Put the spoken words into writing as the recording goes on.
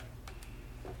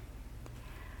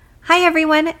Hi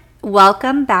everyone,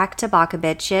 welcome back to Baka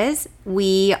Bitches.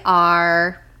 We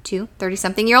are two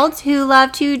 30-something-year-olds who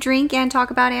love to drink and talk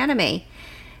about anime.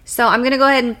 So I'm going to go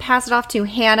ahead and pass it off to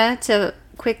Hannah to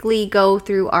quickly go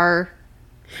through our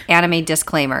anime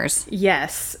disclaimers.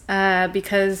 Yes,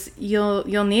 because you'll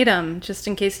need them just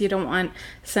in case you don't want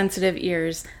sensitive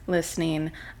ears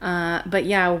listening. But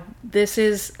yeah, this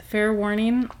is fair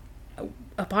warning,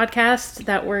 a podcast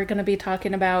that we're going to be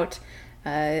talking about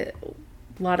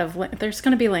there's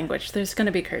going to be language, there's going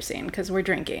to be cursing because we're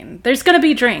drinking, there's going to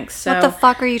be drinks. So what the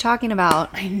fuck are you talking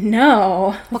about? I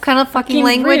know. What kind of fucking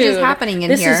language rude. is happening in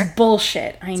this here? This is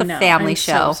bullshit. I know. It's a family I'm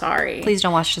show. So sorry. Please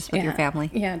don't watch this with your family.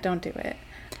 Yeah, don't do it.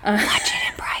 Watch it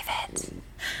in private.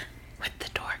 With the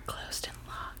door closed and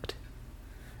locked.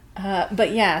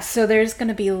 But yeah, so there's going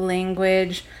to be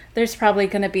language. There's probably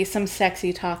going to be some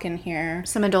sexy talk in here.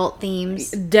 Some adult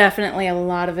themes. Definitely a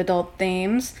lot of adult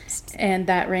themes. And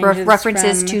that ranges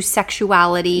references from, to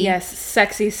sexuality. Yes,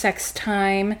 sexy sex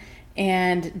time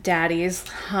and daddies.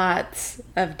 Lots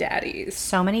of daddies.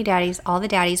 So many daddies. All the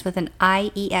daddies with an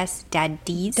I-E-S.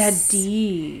 Daddies.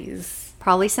 Daddies.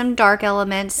 Probably some dark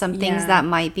elements. Some things that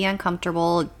might be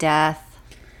uncomfortable. Death.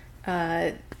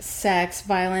 Sex,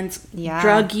 violence,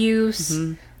 drug use.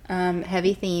 Mm-hmm.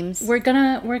 Heavy themes. We're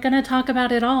gonna talk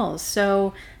about it all.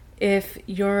 So if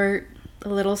you're a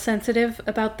little sensitive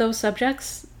about those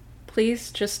subjects,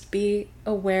 please just be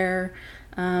aware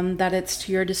that it's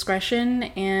to your discretion,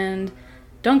 and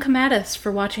don't come at us for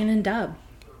watching in dub.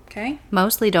 Okay?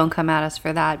 Mostly don't come at us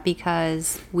for that,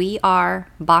 because we are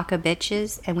Baka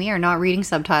Bitches and we are not reading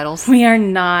subtitles. We are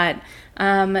not.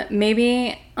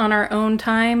 Maybe on our own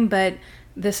time, but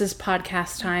this is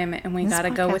podcast time, and we gotta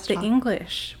go with the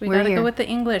English. We gotta go with the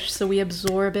English so we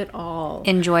absorb it all.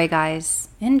 Enjoy, guys.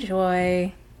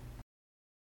 Enjoy.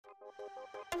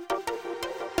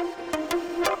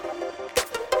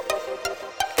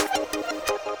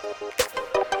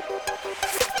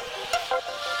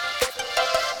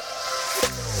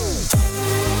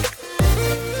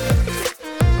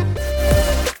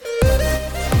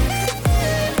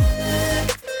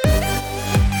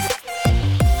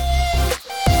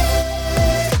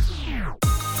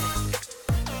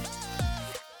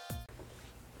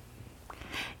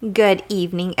 Good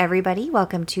evening, everybody.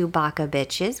 Welcome to Baka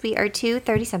Bitches. We are two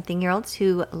 30-something-year-olds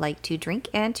who like to drink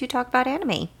and to talk about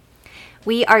anime.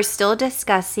 We are still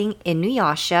discussing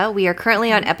Inuyasha. We are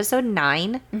currently on episode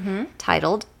 9,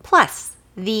 titled Plus,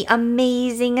 The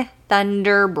Amazing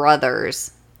Thunder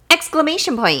Brothers!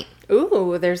 Exclamation point!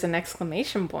 Ooh, there's an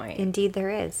exclamation point. Indeed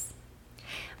there is.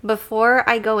 Before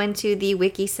I go into the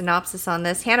wiki synopsis on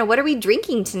this, Hannah, what are we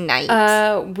drinking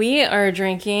tonight? We are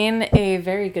drinking a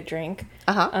very good drink.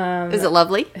 Is it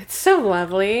lovely? It's so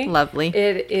lovely. Lovely.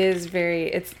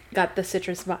 It's got the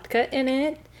citrus vodka in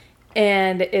it,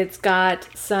 and it's got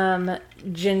some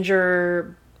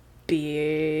ginger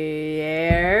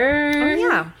beer. Oh,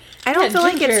 yeah. I don't feel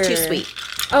like it's too sweet.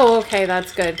 Oh, okay,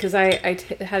 that's good, because I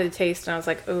had a taste, and I was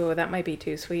like, oh, that might be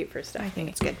too sweet for Stephanie. I think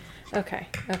it's good. Okay,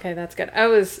 that's good. I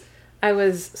was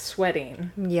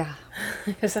sweating. Yeah.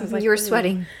 Because I was like, you were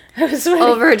sweating. I was sweating.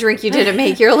 Over a drink you didn't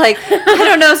make. You're like, I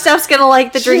don't know, Steph's going to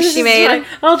like the drink she made. Fine.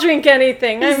 I'll drink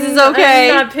anything. This is okay.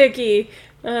 I'm not picky.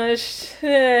 It's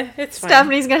fine.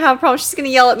 Stephanie's going to have a problem. She's going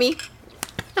to yell at me.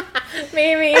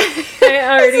 Maybe. I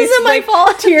already, this isn't my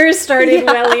fault. Tears started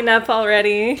welling up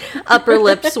already. Upper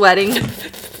lip sweating.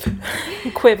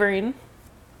 Quivering.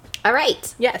 All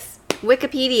right. Yes.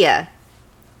 Wikipedia,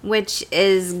 which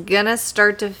is gonna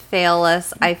start to fail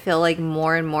us, I feel like,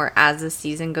 more and more as the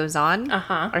season goes on.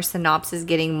 Our synopsis is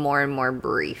getting more and more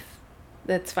brief.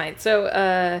 That's fine.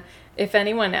 So, if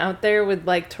anyone out there would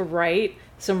like to write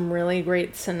some really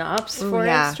great synopsis for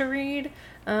us to read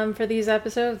for these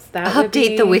episodes, that would be...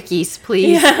 Update the wikis,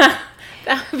 please. Yeah,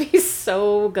 that would be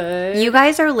so good. You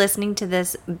guys are listening to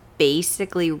this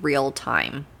basically real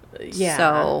time. Yeah.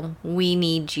 So, we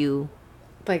need you.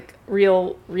 Like,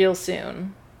 real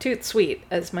soon. Toot sweet,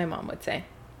 as my mom would say.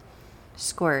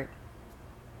 Squirt.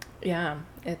 Yeah,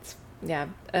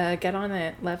 get on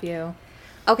it. Love you.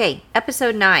 Okay,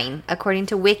 episode 9, according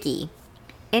to Wiki.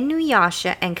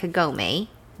 Inuyasha and Kagome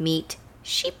meet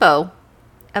Shippo,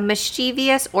 a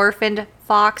mischievous orphaned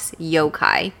fox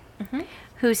yokai,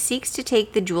 who seeks to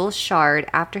take the jewel shard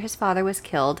after his father was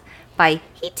killed by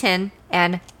Hitin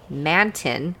and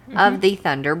Mantin of the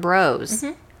Thunder Bros.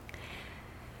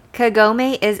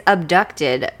 Kagome is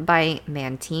abducted by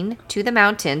Mantin to the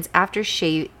mountains after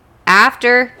saving,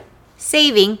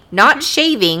 not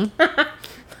shaving,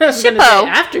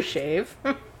 Shippo. Aftershave.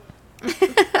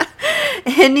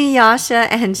 Inuyasha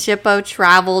and Shippo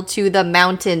travel to the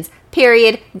mountains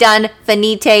Period. Done.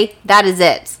 Finite. That is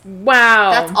it.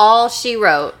 Wow. That's all she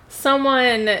wrote.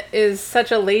 Someone is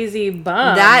such a lazy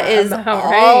bum. That is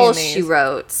all she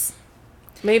wrote.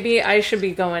 Maybe I should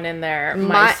be going in there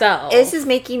myself. This is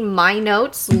making my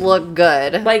notes look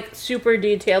good. Like, super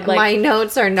detailed. Like, my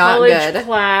notes are not college good.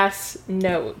 Class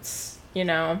notes, you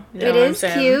know it is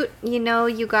cute. You know,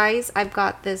 you guys, I've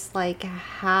got this, like,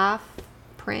 half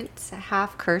print,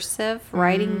 half cursive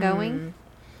writing going.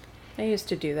 I used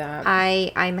to do that.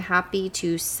 I'm happy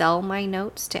to sell my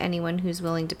notes to anyone who's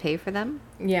willing to pay for them.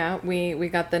 Yeah, we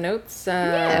got the notes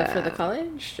for the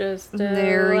college. Just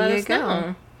there you go.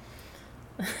 Know.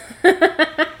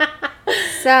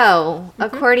 So,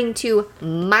 according to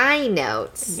my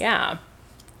notes,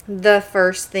 the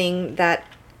first thing that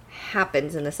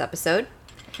happens in this episode,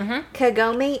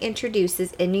 Kagome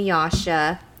introduces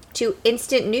Inuyasha to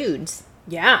instant nudes.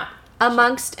 Yeah.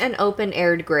 Amongst an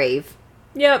open-aired grave.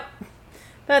 Yep.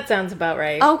 That sounds about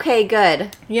right. Okay,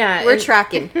 good. Yeah. We're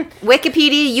tracking.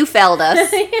 Wikipedia, you failed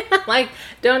us. Yeah, like,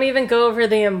 don't even go over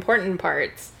the important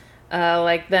parts.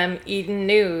 Like them eating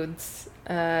nudes.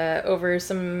 Over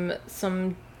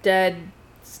some dead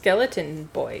skeleton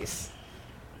boys.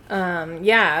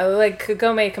 Like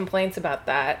Kagome complains about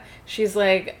that. She's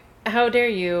like, how dare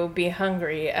you be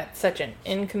hungry at such an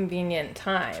inconvenient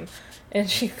time? And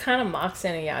she kind of mocks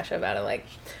Inuyasha about it, like,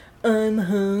 I'm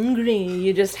hungry.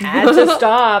 You just had to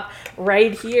stop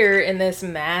right here in this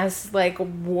mass, like,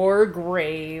 war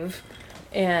grave.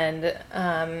 And,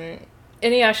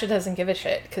 Inuyasha doesn't give a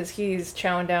shit because he's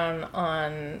chowing down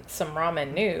on some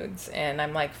ramen nudes, and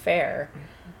I'm like, fair,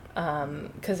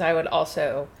 because I would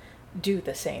also do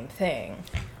the same thing.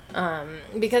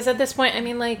 Because at this point, I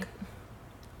mean, like,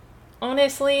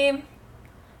 honestly,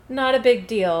 not a big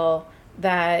deal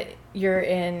that you're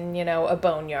in, you know, a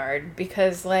boneyard,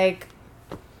 because, like,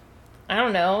 I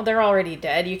don't know, they're already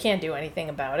dead. You can't do anything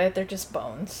about it. They're just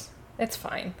bones. It's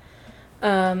fine.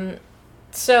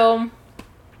 So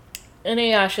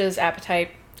Inuyasha's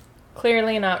appetite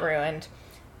clearly not ruined.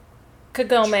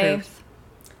 Kagome, Truth.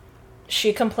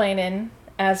 She complaining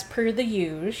as per the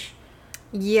usual.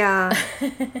 Yeah.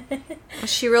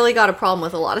 She really got a problem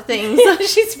with a lot of things.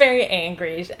 She's very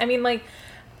angry. I mean, like,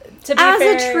 to be As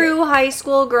fair, a true high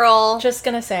school girl, just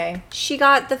gonna say, she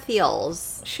got the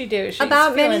feels. She do. She's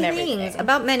about feeling many everything. things.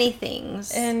 About many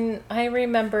things. And I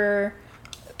remember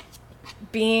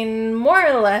being more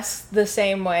or less the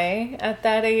same way at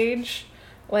that age.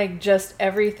 Like, just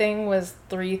everything was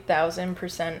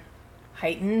 3,000%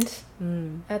 heightened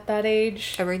at that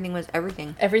age. Everything was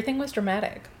everything. Everything was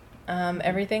dramatic.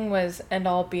 Everything was end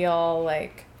all be all,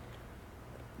 like,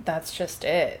 that's just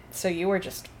it. So you were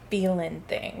just feeling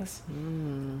things.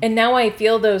 And now I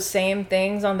feel those same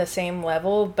things on the same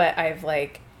level, but I've,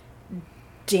 like,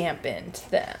 dampened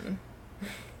them.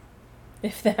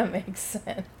 If that makes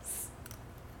sense.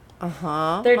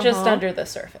 They're just under the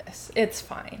surface. It's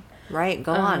fine. Right,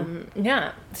 go on.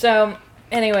 Yeah. So,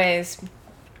 anyways,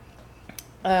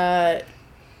 Kagome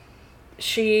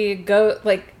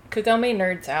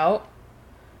nerds out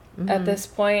at this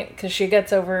point because she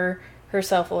gets over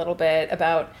herself a little bit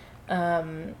about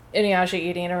Inuyasha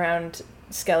eating around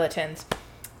skeletons,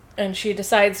 and she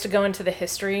decides to go into the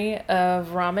history of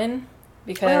ramen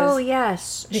because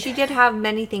yes, she did have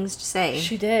many things to say.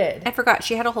 She did. I forgot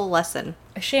she had a whole lesson.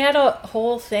 She had a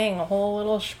whole thing, a whole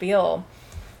little spiel.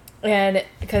 And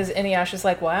because Inuyasha's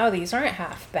like, wow, these aren't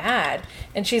half bad.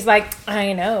 And she's like,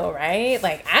 I know, right?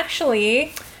 Like,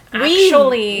 actually,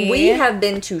 we have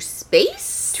been to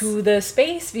space? To the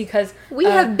space because... We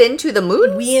have been to the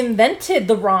moon? We invented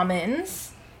the ramens.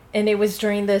 And it was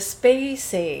during the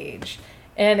space age.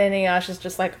 And Inuyasha's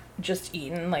just like, just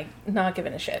eating, like, not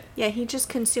giving a shit. Yeah, he just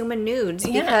consuming nudes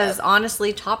because,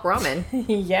 honestly, top ramen.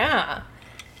 Yeah.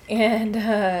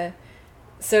 And,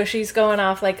 so she's going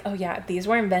off like, oh yeah, these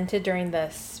were invented during the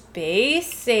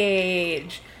space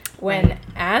age when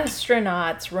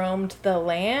astronauts roamed the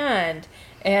land.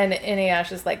 And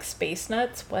Inuyasha's like, space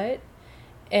nuts? What?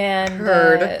 And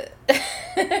Heard.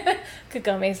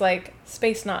 Kagome's like,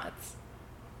 space nuts.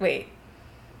 Wait,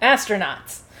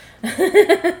 astronauts.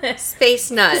 Space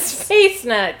nuts. Space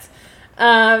nuts.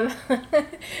 And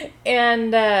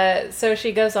so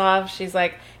she goes off. She's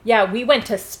like, yeah, we went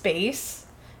to space.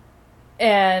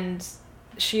 And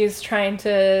she's trying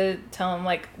to tell him,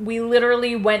 like, we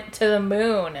literally went to the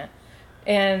moon.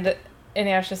 And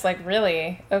Inuyasha's just like,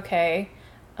 really? Okay.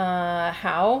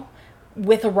 How?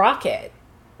 With a rocket.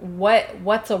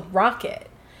 What's a rocket?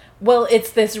 Well,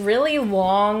 it's this really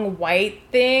long white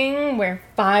thing where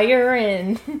fire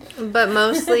and... But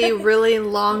mostly really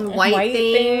long white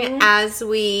thing as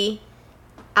we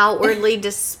outwardly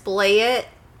display it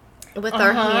with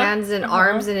our hands and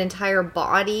arms and entire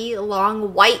body,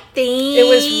 long white thing. It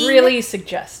was really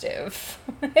suggestive.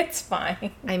 It's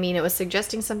fine. I mean, it was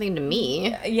suggesting something to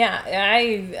me. Yeah,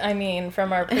 I mean,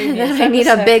 from our previous episode, I need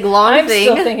a big long thing.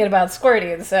 I'm still thinking about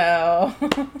squirting, so...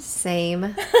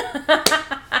 Same.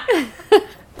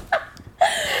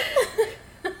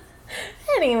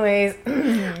 Anyways.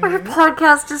 Our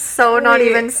podcast is so not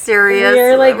even serious.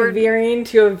 We're, like, veering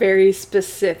to a very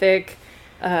specific...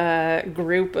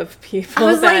 group of people.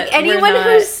 I was like, anyone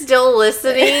who's still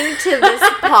listening to this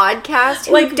podcast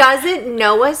who like, doesn't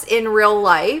know us in real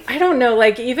life. I don't know,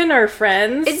 like, even our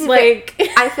friends. It's like,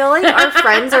 I feel like our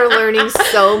friends are learning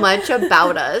so much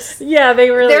about us. Yeah, they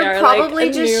really are. They're probably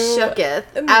like just shooketh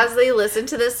as they listen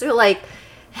to this. They're like,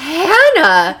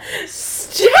 Hannah,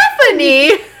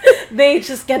 Stephanie. They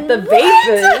just get the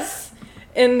vapors.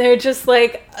 And they're just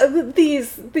like,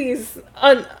 these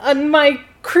on my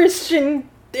Christian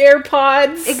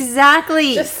AirPods.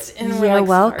 Exactly. And you're like,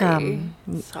 welcome.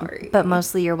 Sorry. But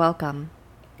mostly you're welcome.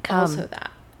 Come. Also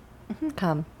that.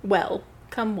 Come. Well.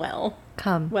 Come well.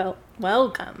 Come. Well.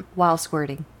 Welcome. While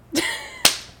squirting.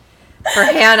 For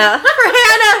Hannah. For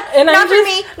Hannah. And not for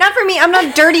me. Not for me. I'm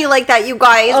not dirty like that, you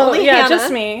guys. Oh, only yeah, Hannah.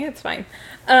 just me. It's fine.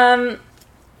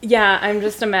 Yeah, I'm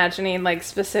just imagining, like,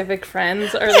 specific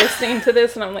friends are listening to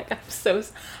this, and I'm like,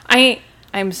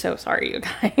 I'm so sorry, you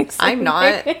guys. I'm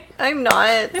not. I'm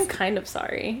kind of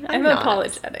sorry. I'm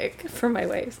apologetic for my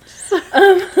ways.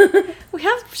 We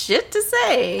have shit to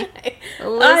say.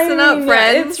 Listen up,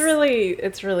 friends.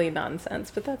 It's really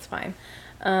nonsense, but that's fine.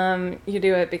 You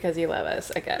do it because you love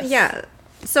us, I guess. Yeah.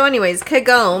 So anyways,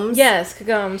 Kagomes. Yes,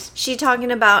 Kagomes. She talking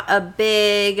about a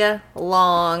big,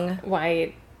 long...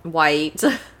 White...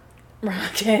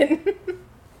 Rocket.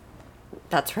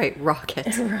 That's right,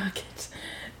 rocket. Rocket.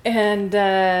 And,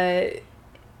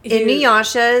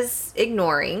 Inuyasha's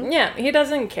ignoring. Yeah, he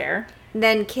doesn't care.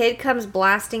 Then Kid comes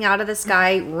blasting out of the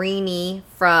sky, Rini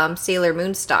from Sailor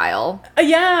Moon style.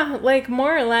 Yeah, like,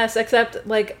 more or less, except,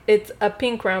 like, it's a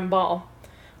pink round ball.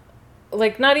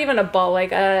 Like, not even a ball,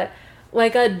 like a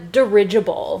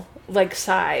dirigible, like,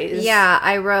 size. Yeah,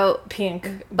 I wrote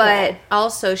pink but ball.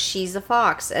 Also, she's a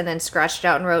fox, and then scratched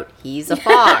out and wrote, he's a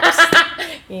fox.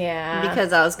 Yeah.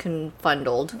 Because I was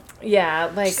confundled.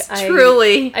 Yeah, like,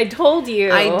 Truly. I told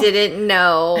you. I didn't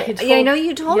know. I know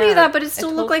you told me that, but it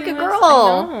still looked like a girl.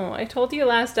 I know. I told you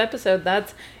last episode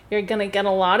you're gonna get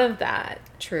a lot of that.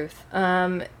 Truth.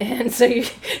 And so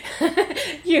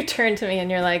you turn to me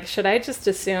and you're like, should I just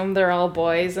assume they're all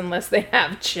boys unless they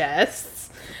have chests?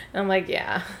 And I'm like,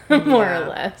 yeah, more or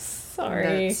less.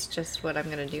 Sorry. That's just what I'm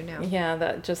gonna do now. Yeah,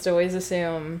 that just always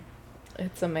assume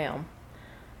it's a male.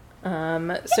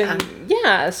 So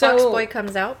Fox Boy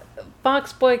comes out.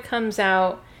 Fox Boy comes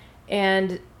out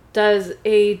and does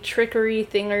a trickery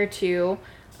thing or two.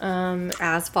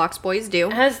 As Fox Boys do.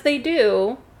 As they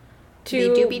do.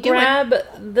 To grab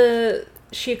the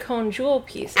Shikon jewel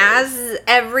pieces. As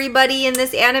everybody in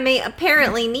this anime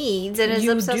apparently needs and is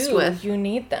obsessed with. You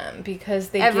need them because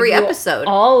they every give you episode.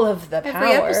 All of the power.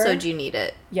 Every episode you need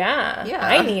it. Yeah.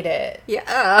 I need it.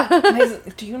 Yeah.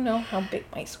 Do you know how big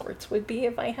my squirts would be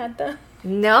if I had them?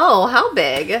 No. How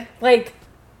big? Like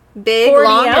big,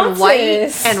 long, and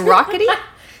white, and rockety?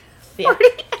 40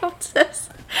 ounces.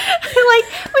 Like,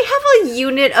 we have a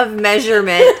unit of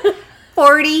measurement.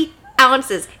 40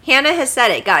 ounces. Hannah has said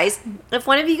it, guys. If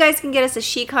one of you guys can get us a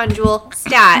Shikon Jewel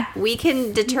stat, we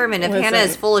can determine if Hannah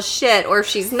is full of shit or if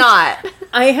she's not.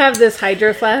 I have this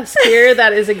Hydro Flask here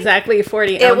that is exactly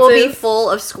 40 ounces. It will be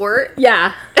full of squirt?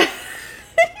 Yeah. I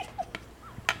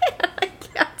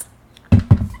can't.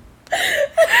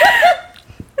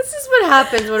 This is what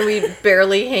happens when we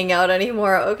barely hang out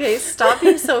anymore. Okay, stop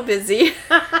being so busy.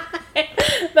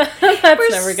 That's never gonna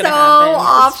happen. So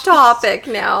off topic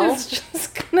now. It's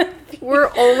just gonna be...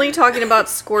 We're only talking about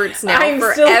squirts now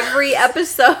every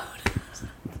episode.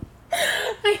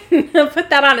 I know,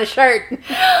 put that on a shirt.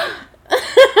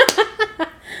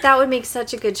 That would make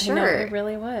such a good shirt. I know, it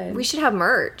really would. We should have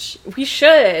merch. We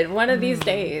should. One of these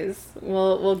days.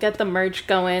 We'll get the merch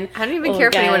going. I don't even care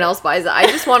if anyone else buys it. I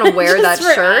just want to wear that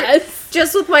shirt. Us.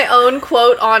 Just with my own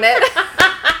quote on it.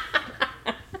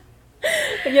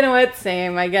 You know what?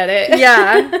 Same. I get it.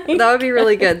 Yeah. That would be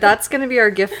really good. That's going to be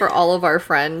our gift for all of our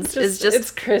friends.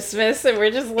 It's Christmas and we're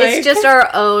just like... It's just our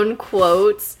own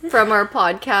quotes from our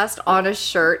podcast on a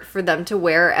shirt for them to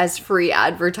wear as free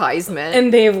advertisement.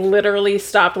 And they've literally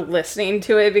stopped listening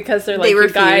to it because they're like, you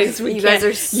guys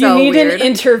are so you need weird. An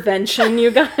intervention,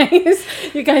 you guys.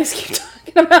 You guys keep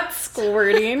talking about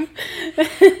squirting.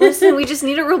 Listen, we just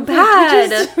need it real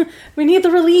bad. We need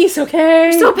the release,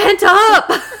 okay? We're so pent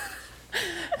up.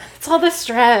 It's all the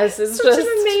stress. It's such an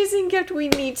amazing gift. We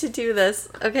need to do this.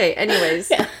 Okay, anyways.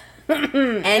 Yeah.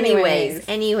 Anyways,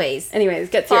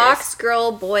 get serious. Fox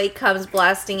girl boy comes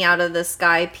blasting out of the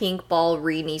sky, pink ball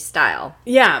Rini style.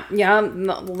 Yeah,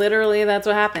 literally that's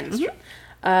what happens.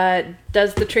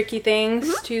 Does the tricky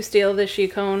things to steal the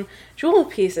Shikon jewel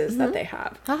pieces that they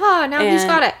have. Haha, now he's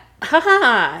got it.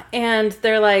 Haha, and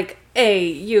they're like, hey,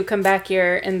 you come back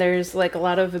here, and there's like a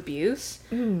lot of abuse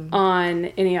on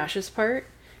Inuyasha's part,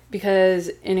 because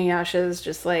Inuyasha's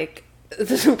just like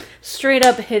straight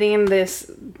up hitting this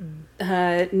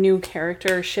new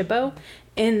character, Shippo,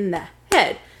 in the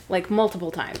head, like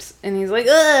multiple times. And he's like,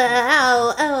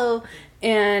 ow.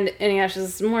 And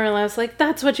Inuyasha's more or less like,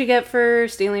 that's what you get for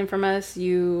stealing from us,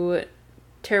 you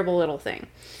terrible little thing.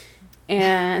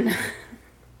 And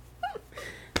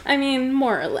I mean,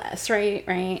 more or less,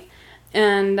 right?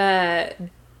 And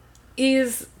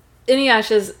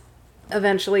Inuyasha's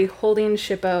eventually holding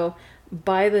Shippo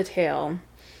by the tail,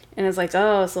 and is like,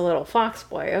 oh, it's a little fox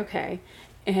boy, okay.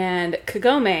 And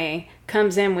Kagome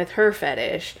comes in with her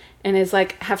fetish, and is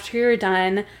like, after you're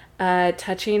done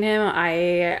touching him,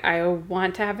 I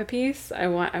want to have a piece. I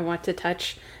want to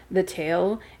touch the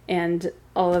tail and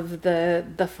all of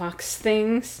the fox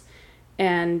things.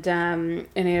 And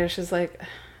Inuyasha's like,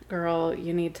 girl,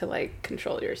 you need to like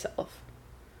control yourself.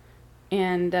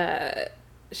 And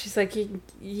she's like,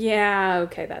 yeah,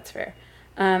 okay, that's fair.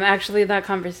 Actually, that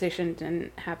conversation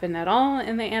didn't happen at all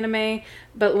in the anime,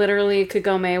 but literally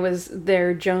Kagome was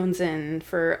there jonesing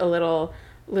for a little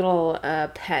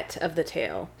pet of the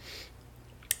tail.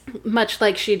 Much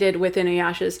like she did with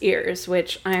Inuyasha's ears,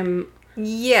 which I'm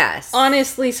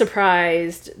honestly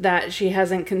surprised that she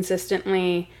hasn't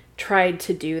consistently tried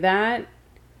to do that,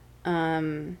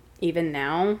 even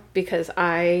now, because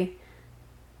I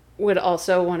would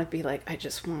also want to be like, I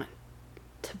just want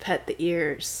to pet the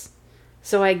ears.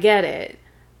 So I get it,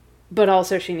 but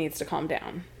also she needs to calm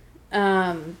down.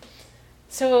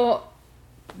 So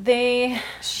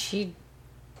she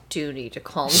do need to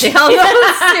calm down,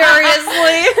 though,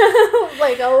 seriously.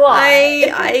 Like a lot.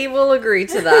 I will agree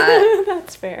to that.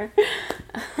 That's fair.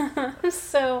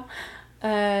 So,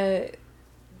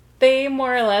 they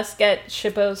more or less get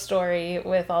Shippo's story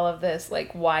with all of this,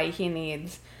 like why he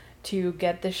needs to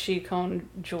get the Shikon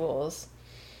jewels.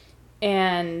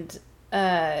 And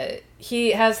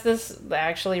he has this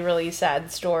actually really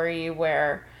sad story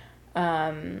where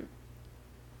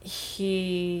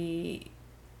he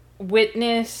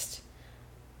witnessed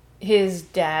his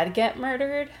dad get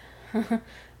murdered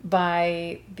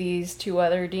by these two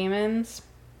other demons.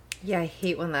 Yeah, I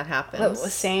hate when that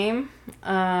happens. Same.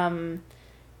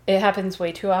 It happens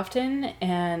way too often,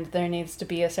 and there needs to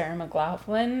be a Sarah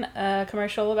McLachlan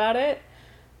commercial about it.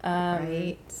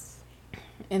 Right.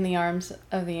 In the Arms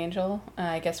of the Angel.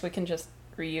 I guess we can just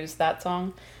reuse that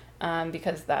song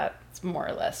because that's more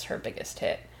or less her biggest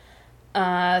hit.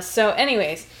 So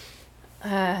anyways,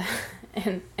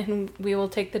 and we will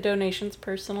take the donations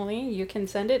personally. You can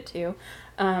send it to.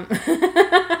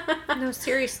 No,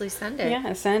 seriously, send it.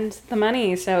 Yeah, send the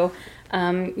money so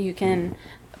you can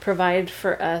provide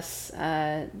for us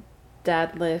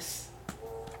dadless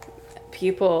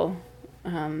people.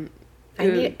 I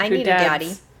need a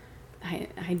daddy. I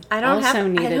also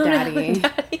need a daddy.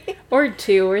 Or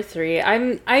 2 or 3.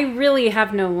 I really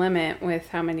have no limit with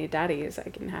how many daddies I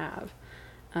can have.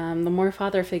 The more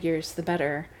father figures, the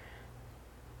better.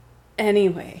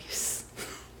 Anyways.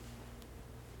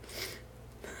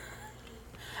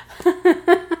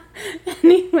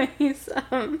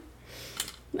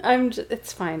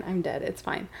 It's fine. I'm dead. It's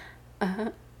fine.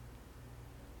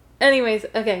 Anyways,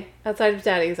 okay. Outside of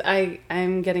daddies,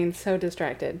 I'm getting so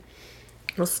distracted.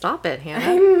 Well, stop it,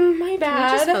 Hannah. My bad.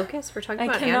 Can we just focus? We're talking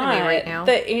about anime right now.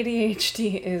 The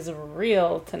ADHD is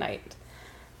real tonight.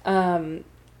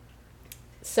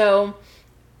 So,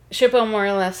 Shippo more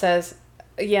or less says,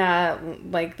 yeah,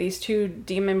 like these 2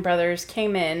 demon brothers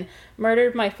came in,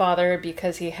 murdered my father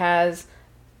because he has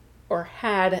or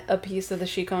had a piece of the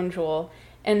Shikon jewel,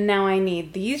 and now I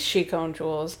need these Shikon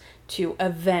jewels to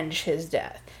avenge his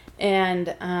death.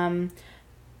 And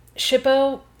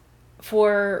Shippo,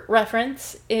 for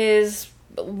reference, is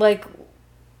like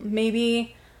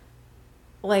maybe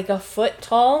like a foot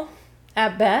tall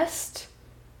at best.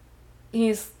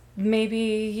 He's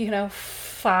maybe,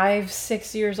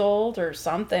 5-6 years old or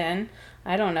something.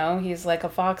 I don't know. He's like a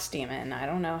fox demon. I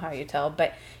don't know how you tell,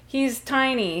 but he's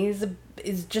tiny.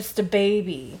 He's just a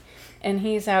baby, and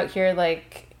he's out here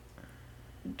like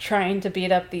trying to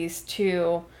beat up these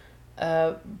 2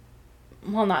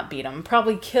 well, not beat them,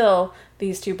 probably kill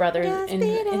these 2 brothers. Just beat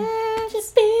it.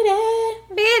 Just beat it.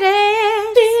 Beat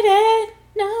it. Beat it.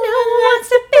 No one wants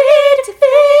to beat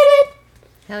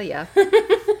Hell yeah. Can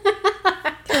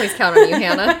always count on you,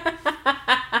 Hannah.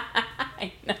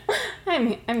 I know.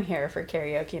 I'm here for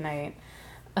karaoke night.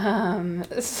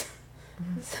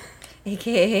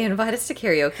 AKA invite us to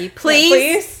karaoke, please. please.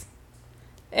 Please.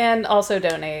 And also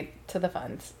donate to the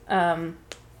funds.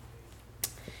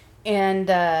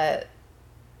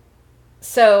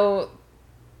 So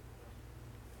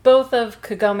both of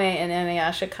Kagome and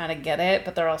Inuyasha kind of get it,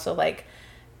 but they're also like,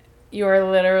 you're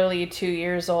literally 2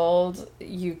 years old.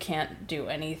 You can't do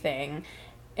anything.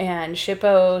 And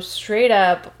Shippo straight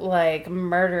up, like,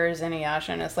 murders Inuyasha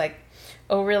and is like,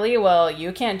 oh, really? Well,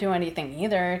 you can't do anything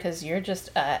either because you're just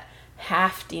a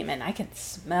half demon. I can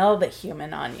smell the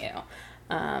human on you.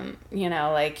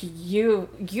 Like,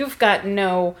 you've got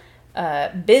no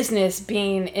business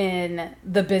being in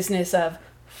the business of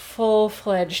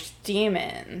full-fledged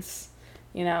demons.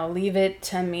 Leave it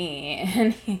to me.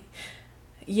 And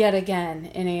yet again,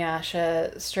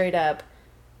 Inuyasha straight up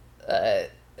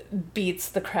beats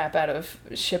the crap out of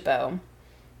Shippo.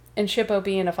 And Shippo,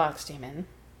 being a fox demon,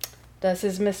 does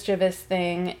his mischievous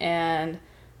thing and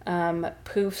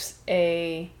poofs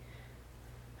a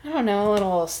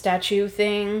little statue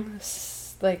thing,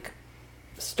 like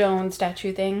stone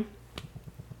statue thing,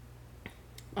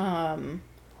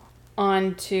 onto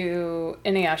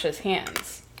Inuyasha's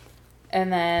hands.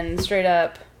 And then straight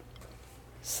up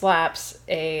slaps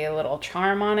a little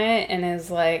charm on it and is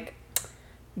like,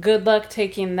 good luck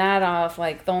taking that off.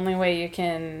 Like, the only way you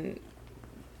can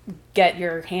get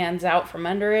your hands out from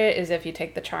under it is if you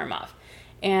take the charm off.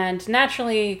 And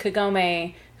naturally,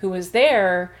 Kagome, who was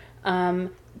there,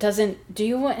 doesn't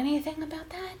do anything about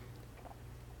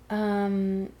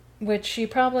that. Which she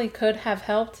probably could have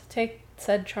helped take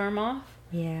said charm off.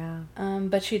 Yeah.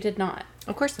 But she did not.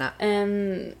 Of course not.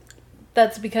 And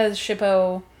that's because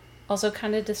Shippo also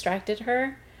kind of distracted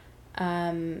her.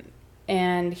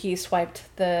 And he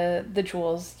swiped the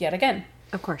jewels yet again.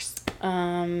 Of course.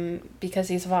 Because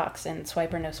he's a fox and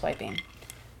swipe or no swiping.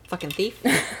 Fucking thief.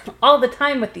 All the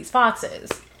time with these foxes.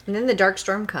 And then the dark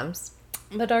storm comes.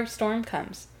 The dark storm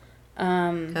comes.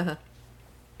 Uh-huh.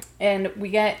 And we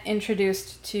get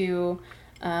introduced to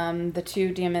the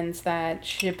two demons that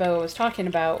Shippo was talking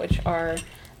about, which are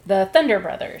the Thunder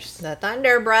Brothers. The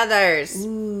Thunder Brothers.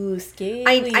 Ooh, scary.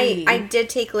 I did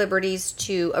take liberties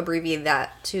to abbreviate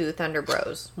that to Thunder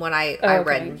Bros when I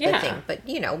read the thing. But,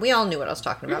 we all knew what I was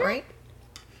talking about, right?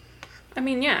 I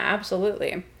mean, yeah,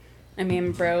 absolutely. I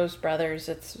mean, bros, brothers,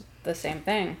 it's the same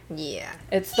thing. Yeah.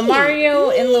 It's the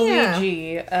Mario and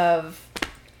Luigi of...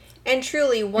 And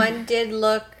truly, one did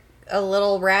look a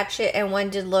little ratchet and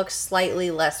one did look slightly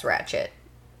less ratchet.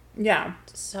 Yeah.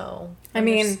 So, I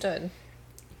mean... understood.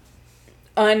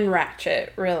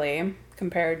 Unratchet, really,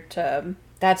 compared to...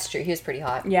 That's true. He was pretty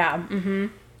hot. Yeah. Mm-hmm.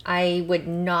 I would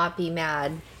not be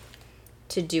mad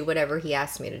to do whatever he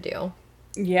asked me to do.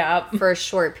 Yeah. For a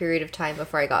short period of time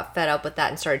before I got fed up with that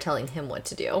and started telling him what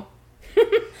to do.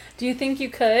 Do you think you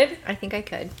could? I think I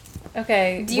could.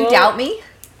 Okay. Do you doubt me?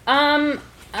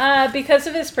 Because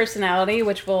of his personality,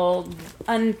 which we'll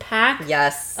unpack.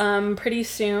 Yes. Pretty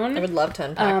soon. I would love to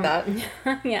unpack that.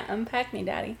 Yeah, unpack me,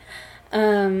 Daddy.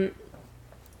 I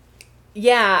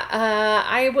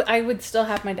would still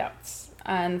have my doubts,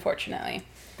 unfortunately.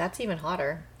 That's even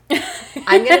hotter.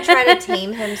 I'm going to try to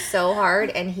tame him so hard,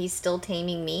 and he's still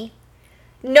taming me.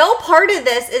 No part of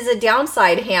this is a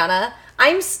downside, Hannah.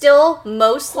 I'm still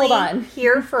mostly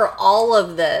here for all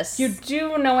of this. You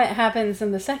do know what happens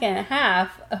in the second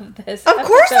half of this episode,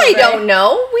 course I don't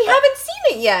know. We haven't seen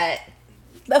it yet.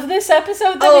 Of this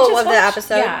episode that we just watched? The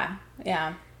episode?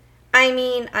 Yeah. I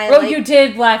mean, you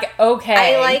did black.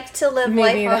 Okay. I like to live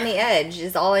life on the edge.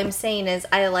 Is all I'm saying is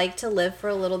I like to live for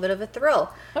a little bit of a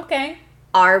thrill. Okay.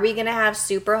 Are we gonna have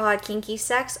super hot kinky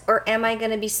sex, or am I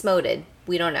gonna be smoted?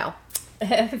 We don't know.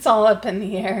 It's all up in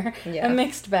the air. Yeah. A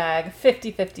mixed bag.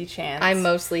 50-50 chance. I'm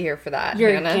mostly here for that.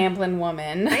 You're Hannah. A gambling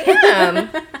woman. I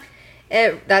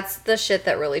am. That's the shit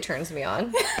that really turns me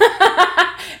on.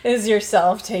 Is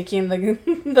yourself taking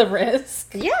the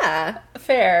risk. Yeah.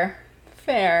 Fair.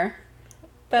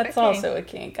 That's also a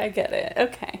kink. I get it.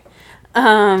 Okay.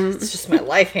 It's just my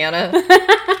life, Hannah.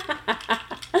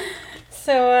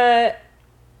 So,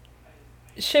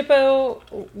 Shippo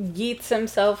yeets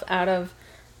himself out of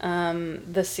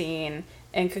the scene,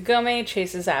 and Kagome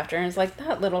chases after and is like,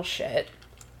 that little shit.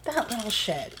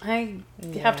 I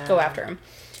have to go after him.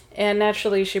 And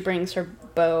naturally, she brings her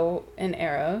bow and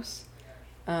arrows,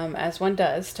 as one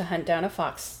does, to hunt down a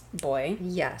fox boy.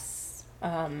 Yes.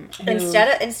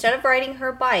 Instead of riding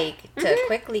her bike to Mm-hmm.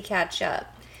 quickly catch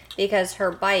up, because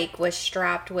her bike was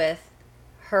strapped with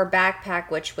her backpack,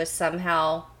 which was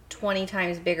somehow 20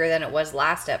 times bigger than it was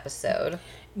last episode.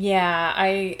 Yeah,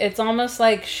 it's almost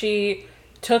like she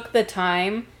took the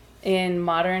time in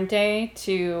modern day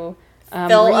to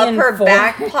Fill up her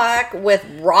backpack with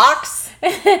rocks.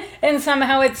 And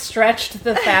somehow it stretched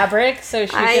the fabric so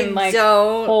she can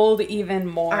hold even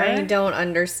more. I don't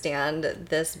understand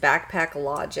this backpack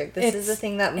logic. This is the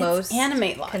thing that most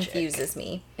anime logic. Confuses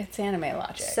me. It's anime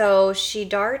logic. So she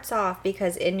darts off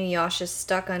because Inuyasha's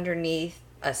stuck underneath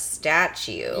a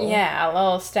statue. Yeah, a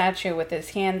little statue with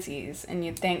his handsies. And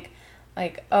you'd think,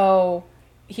 like, oh,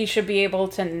 he should be able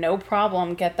to, no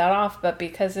problem, get that off. But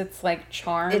because it's, like,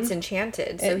 charmed. It's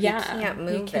enchanted, so he can't move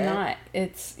it. He cannot.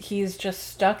 He's just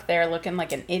stuck there looking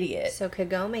like an idiot. So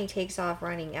Kagome takes off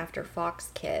running after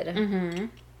Fox Kid. Mm-hmm.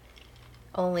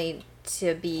 Only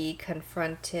to be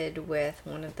confronted with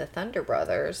one of the Thunder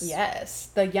Brothers. Yes,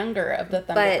 the younger of the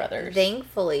Thunder Brothers. But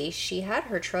thankfully, she had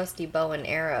her trusty bow and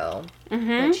arrow,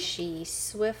 which she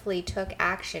swiftly took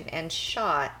action and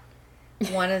shot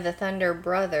one of the Thunder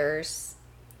Brothers,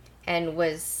 and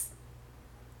was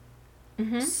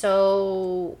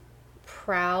so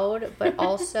proud, but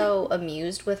also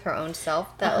amused with her own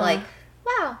self that, like,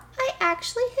 wow, I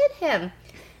actually hit him.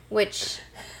 Which,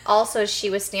 also, she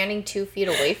was standing 2 feet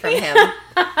away from him.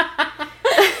 But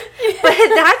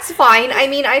that's fine. I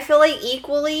mean, I feel like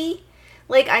equally,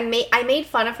 like, I made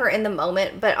fun of her in the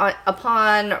moment, but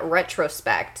upon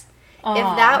retrospect,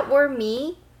 if that were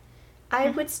me, I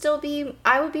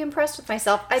would be impressed with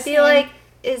myself. I'd be like,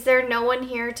 is there no one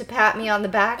here to pat me on the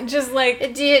back? Just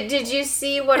like, did you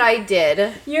see what I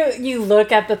did? You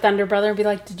look at the Thunder Brother and be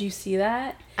like, did you see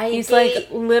that? He's like,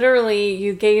 literally,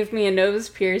 you gave me a nose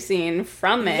piercing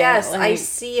from it. Yes, like, I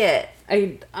see it.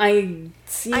 I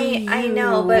see. I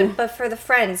know, but for the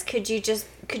friends, could you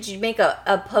make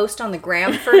a post on the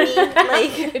gram for me?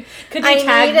 Like, could you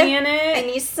tag me in it? I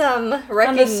need some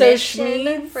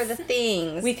recognition for the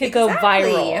things. We could go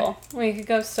viral. We could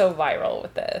go so viral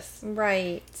with this.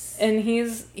 Right. And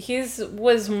he's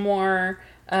was more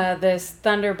this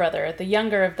Thunder Brother, the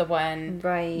younger of the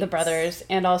brothers,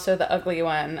 and also the ugly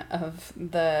one of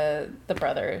the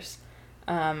brothers.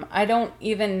 I don't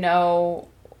even know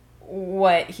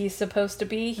what he's supposed to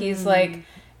be. He's like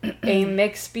a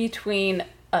mix between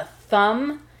a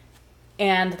thumb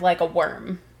and like a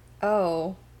worm.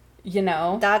 Oh. You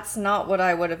know? That's not what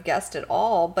I would have guessed at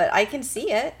all, but I can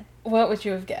see it. What would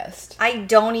you have guessed? I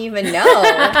don't even know.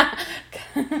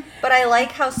 But I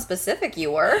like how specific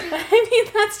you were. I mean,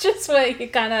 that's just what he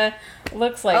kind of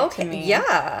looks like to me.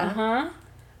 Yeah. Uh-huh.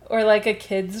 Or like a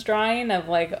kid's drawing of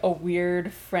like a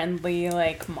weird, friendly,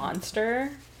 like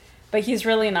monster. But he's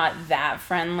really not that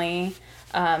friendly.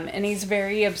 And he's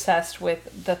very obsessed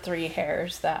with the 3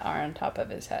 hairs that are on top of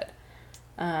his head.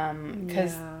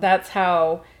 Because that's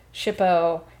how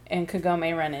Shippo and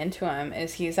Kagome run into him,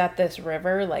 is he's at this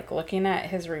river, like, looking at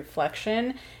his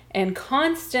reflection and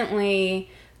constantly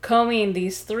combing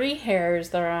these 3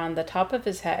 hairs that are on the top of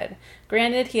his head.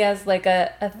 Granted, he has, like,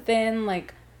 a thin,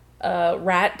 like,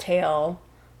 rat tail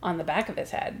on the back of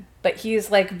his head. But he's,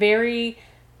 like, very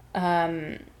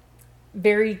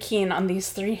keen on these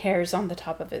 3 hairs on the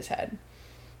top of his head.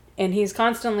 And he's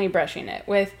constantly brushing it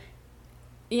with,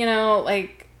 you know,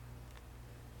 like,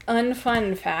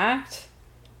 unfun fact,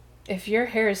 if your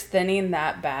hair is thinning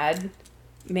that bad,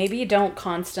 maybe don't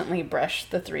constantly brush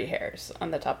the 3 hairs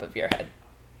on the top of your head.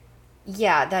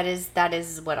 Yeah, that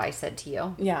is what I said to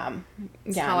you. Yeah.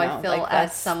 It's how I feel like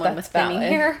as someone with thinning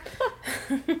hair.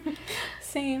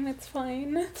 Same, it's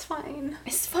fine. It's fine.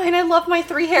 It's fine. I love my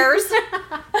 3 hairs.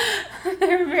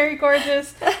 They're very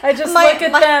gorgeous. I just look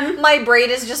at them. My braid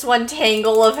is just one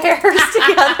tangle of hairs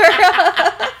together.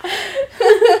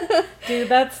 Dude,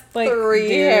 that's like 3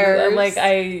 hairs. Like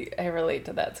I relate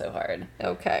to that so hard.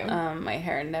 Okay. My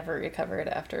hair never recovered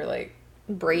after like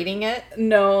braiding it.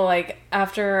 No, like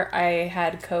after I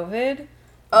had COVID.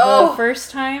 The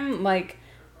first time, like.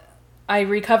 I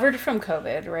recovered from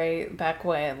COVID, right? Back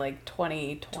when, like,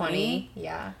 2020.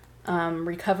 Yeah.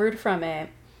 Recovered from it.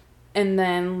 And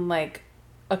then, like,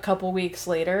 a couple weeks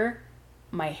later,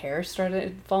 my hair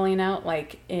started falling out,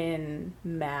 like, in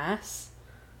mass.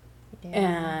 Yeah.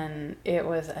 And it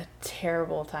was a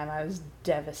terrible time. I was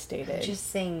devastated. I'm just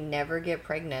saying never get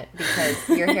pregnant because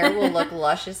your hair will look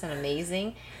luscious and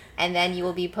amazing. and then you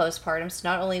will be postpartum. So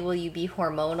not only will you be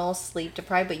hormonal, sleep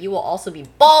deprived, but you will also be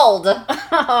bald. Oh,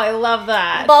 I love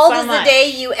that. Bald is the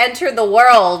day you enter the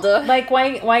world. Like,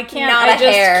 why can't Not I a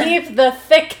just hair. keep the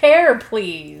thick hair,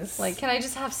 please? Like, can I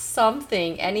just have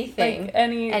something, anything? Like,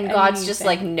 and God's just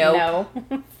like, nope.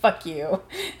 No. Fuck you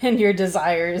and your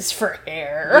desires for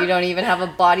hair. You don't even have a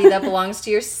body that belongs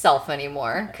to yourself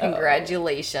anymore.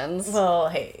 Congratulations. Well,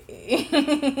 hey.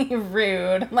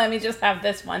 Rude. Let me just have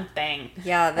this one thing.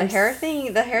 Yeah, the hair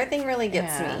thing really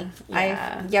gets me.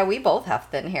 Yeah. We both have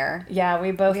thin hair. Yeah,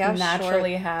 we both have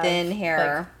naturally short, have thin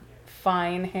hair. like,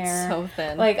 fine hair. So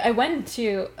thin. Like, I went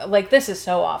to, like, this is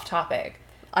so off topic.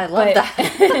 I love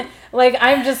that. Like,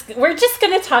 we're just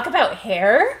gonna talk about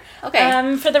hair.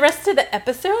 Okay. For the rest of the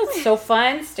episode. It's so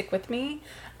fun. Stick with me.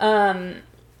 No,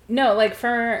 like,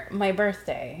 for my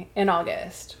birthday in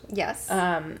August. Yes.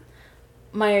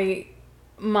 My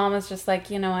mom was just like,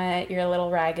 you know what, you're a little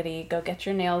raggedy. Go get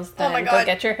your nails done. Oh my God. Go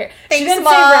get your hair. Thanks, she didn't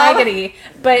Mom. say raggedy,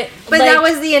 but like, that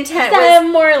was the intent. That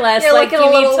more or less. You're like, looking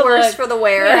you a little need to worse for the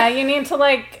wear. Yeah, you need to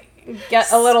like get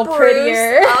a little Spruce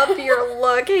prettier. up your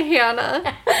look,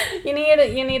 Hannah. You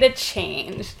need a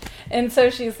change. And so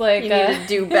she's like, You need to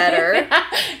do better.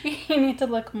 You need to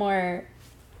look more.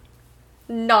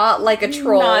 Not like a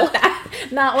troll.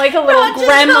 Not like a little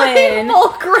gremlin.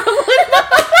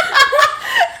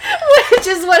 Which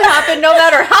is what happened no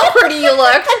matter how pretty you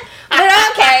looked.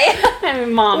 But okay. I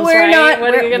mean, Mom's right.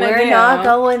 What are you going to do? We're not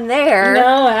going there.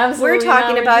 No, absolutely We're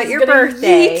talking not. about We're your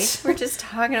birthday. yeet. We're just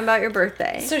talking about your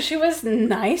birthday. So she was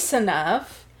nice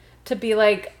enough to be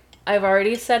like, I've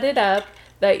already set it up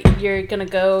that you're going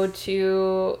to go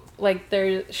to, like,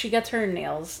 she gets her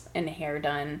nails and hair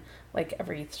done, like,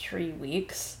 every 3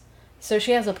 weeks. So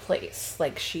she has a place.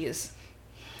 Like, she's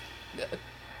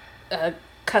a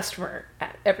customer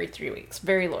at every 3 weeks.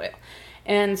 Very loyal.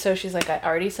 And so she's like, I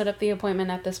already set up the appointment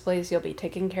at this place. You'll be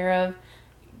taken care of.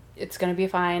 It's going to be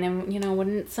fine. And,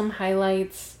 wouldn't some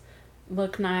highlights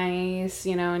look nice,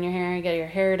 in your hair? Get your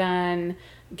hair done.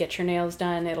 Get your nails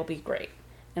done. It'll be great.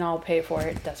 And I'll pay for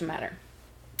it. Doesn't matter.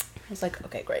 I was like,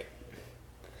 okay, great.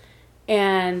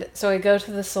 And so I go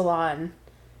to the salon.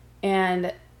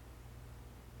 And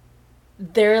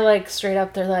they're like, straight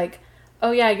up, they're like,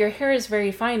 oh yeah, your hair is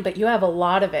very fine, but you have a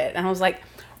lot of it. And I was like,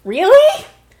 really?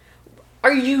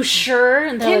 Are you sure?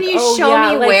 And can you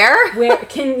show me where?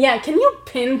 Can you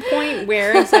pinpoint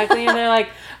where exactly? And they're like,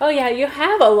 oh yeah, you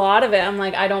have a lot of it. I'm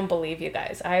like, I don't believe you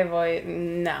guys.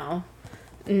 No.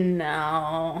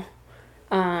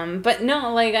 But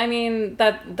no, like, I mean,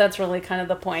 that's really kind of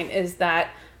the point, is that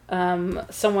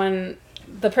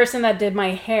the person that did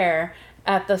my hair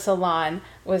at the salon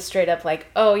was straight up like,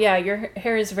 oh yeah, your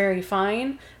hair is very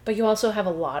fine, but you also have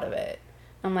a lot of it.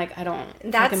 I'm like, I don't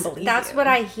fucking believe That's you. what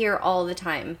I hear all the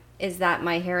time, is that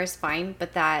my hair is fine,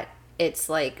 but that it's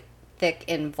like thick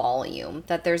in volume,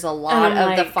 that there's a lot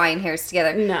of the fine hairs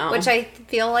together. No. Which I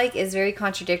feel like is very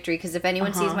contradictory, because if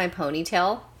anyone sees my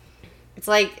ponytail, it's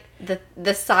like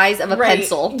the size of a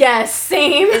pencil. Yes,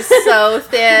 same. Is so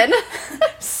thin.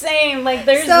 Same. Like,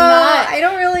 there's not I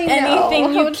don't really know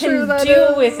anything you how true can that do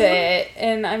is. with it.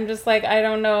 And I'm just like, I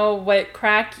don't know what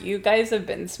crack you guys have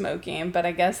been smoking, but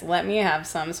I guess let me have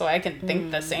some so I can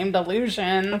think the same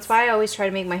delusion. That's why I always try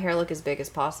to make my hair look as big as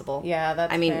possible. Yeah,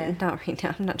 that's fair. Not right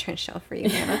now. I'm not trying to show for you,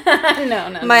 Hannah. No.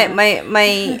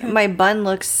 My bun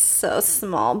looks so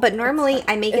small, but normally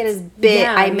I make it as big.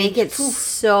 Yeah, I make it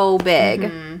so big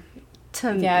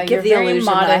to give the illusion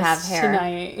that I have hair.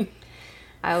 Tonight.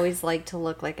 I always like to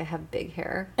look like I have big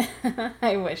hair.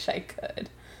 I wish I could.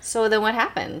 So then what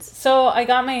happens? So I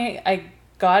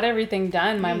got everything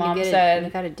done. My mom said, you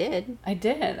got it did. I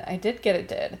did get it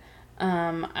did.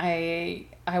 I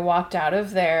walked out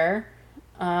of there.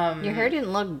 Your hair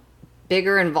didn't look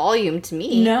bigger in volume to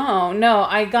me. No.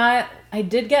 I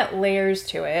did get layers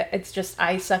to it. It's just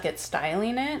I suck at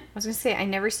styling it. I was gonna say, I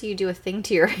never see you do a thing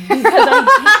to your hair.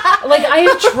 Because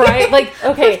I've tried,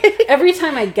 every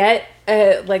time I get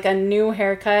a new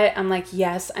haircut, I'm like,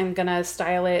 yes, I'm gonna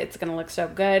style it. It's gonna look so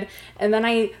good. And then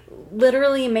I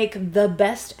literally make the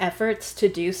best efforts to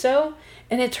do so.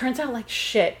 And it turns out like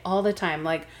shit all the time.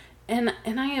 Like, and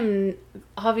I am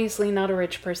obviously not a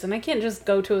rich person. I can't just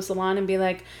go to a salon and be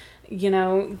like,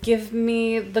 give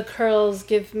me the curls,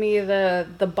 give me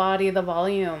the body, the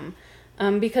volume,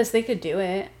 because they could do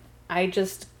it. I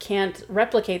just can't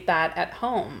replicate that at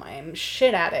home. I'm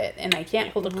shit at it, and I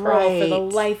can't hold a curl for the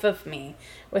life of me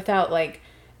without, like,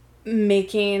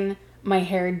 making my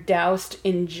hair doused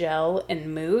in gel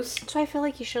and mousse. So I feel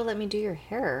like you should have let me do your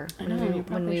hair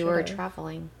when we were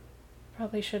traveling.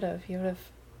 Probably should have. You would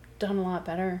have done a lot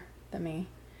better than me.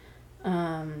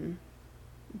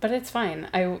 But it's fine.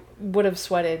 I would have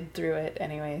sweated through it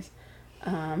anyways.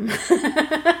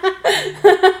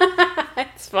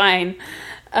 It's fine.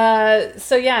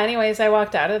 So yeah, anyways, I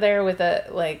walked out of there with a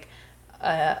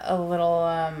little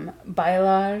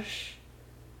balayage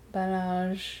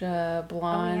blonde.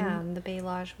 Oh yeah, the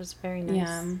balayage was very nice.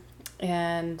 Yeah.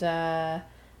 And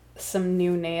some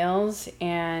new nails,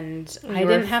 and I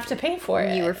didn't have to pay for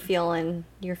it. You're feeling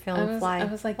fly. I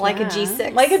was like a yeah.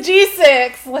 G6. Like a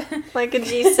G6. Like a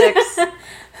G6.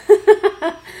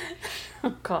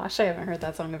 Oh gosh, I haven't heard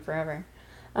that song in forever.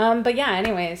 But yeah,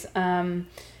 anyways,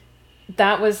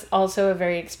 that was also a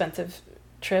very expensive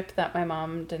trip that my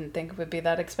mom didn't think would be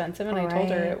that expensive, and I told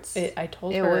her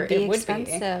it would be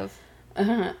expensive.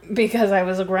 Because I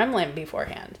was a gremlin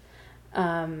beforehand.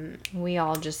 We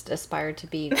all just aspire to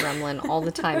be gremlin all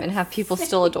the time and have people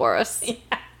still adore us.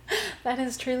 Yeah, that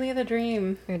is truly the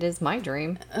dream. It is my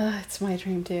dream. It's my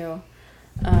dream too.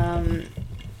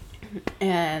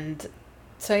 And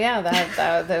so yeah,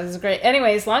 that was great.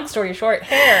 Anyways, long story short,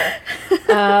 hair.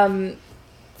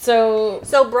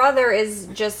 So brother is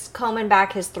just combing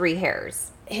back his 3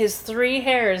 hairs. His 3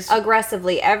 hairs.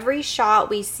 Aggressively. Every shot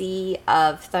we see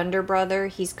of Thunder Brother,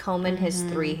 he's combing his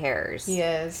 3 hairs. He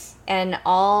is. And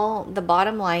all the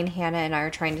bottom line Hannah and I are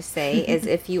trying to say is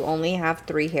if you only have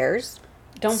 3 hairs,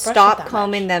 don't stop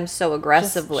combing them so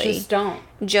aggressively. Just don't.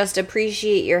 Just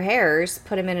appreciate your hairs,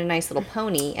 put them in a nice little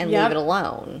pony, and leave it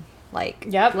alone.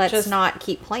 Let's not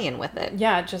keep playing with it.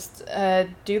 Yeah, just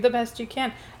do the best you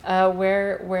can.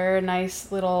 Wear a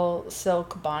nice little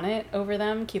silk bonnet over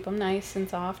them. Keep them nice and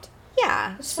soft.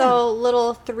 Yeah. So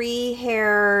little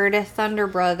 3-haired Thunder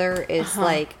Brother is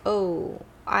like, oh,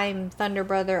 I'm Thunder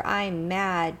Brother. I'm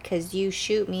mad because you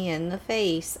shoot me in the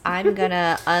face. I'm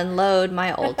gonna unload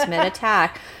my ultimate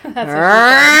attack.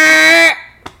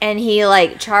 And he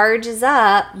charges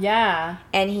up. Yeah.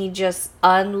 And he just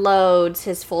unloads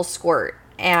his full squirt.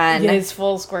 And his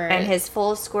full squirt. And his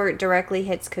full squirt directly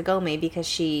hits Kagome because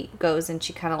she goes and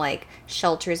she kind of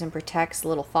shelters and protects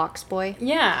little fox boy.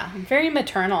 Yeah. Very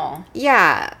maternal.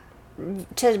 Yeah.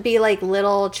 To be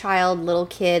little child, little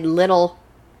kid, little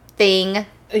thing.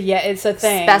 Yeah, it's a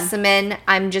thing. Specimen.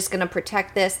 I'm just going to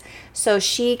protect this. So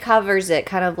she covers it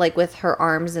kind of with her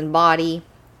arms and body.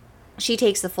 She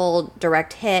takes the full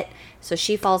direct hit, so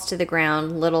she falls to the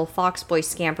ground. Little fox boy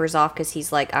scampers off because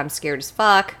he's like, I'm scared as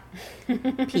fuck.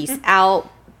 Peace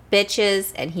out,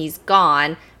 bitches. And he's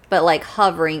gone, but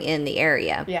hovering in the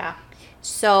area. Yeah.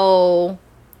 So,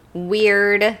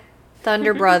 weird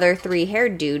Thunder Brother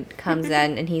 3-haired dude comes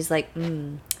in and he's like,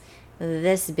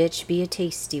 this bitch be a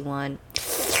tasty one.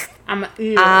 I'ma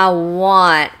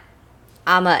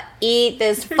eat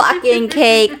this fucking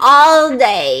cake all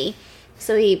day.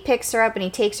 So he picks her up and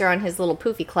he takes her on his little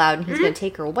poofy cloud and he's going to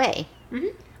take her away. Mm-hmm.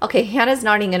 Okay, Hannah's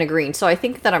nodding and agreeing, so I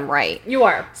think that I'm right. You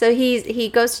are. So he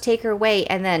goes to take her away,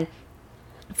 and then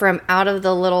from out of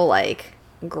the little,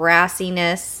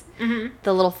 grassiness,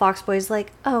 the little fox boy's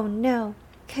like, oh no,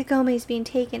 Kagome's being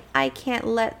taken. I can't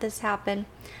let this happen.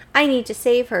 I need to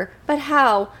save her. But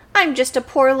how? I'm just a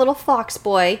poor little fox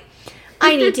boy.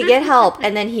 I need to get help.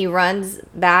 And then he runs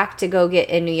back to go get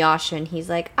Inuyasha. And he's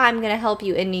like, I'm going to help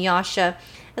you, Inuyasha,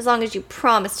 as long as you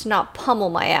promise to not pummel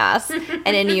my ass. And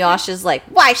Inuyasha's like,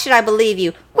 why should I believe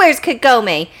you? Where's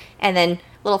Kagome? And then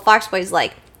little fox boy's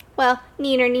like, well,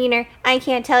 neener, I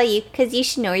can't tell you because you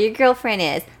should know where your girlfriend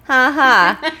is. Ha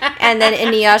ha. And then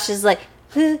Inuyasha's like,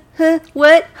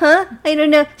 what? Huh? I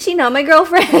don't know. She's not my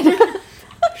girlfriend.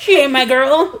 She ain't my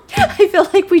girl. I feel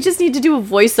like we just need to do a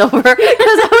voiceover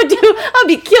because I'll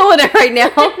be killing it right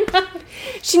now.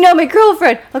 She not my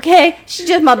girlfriend, okay? She's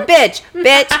just my bitch.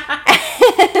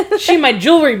 She my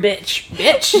jewelry bitch.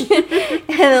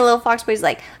 And the little fox boy's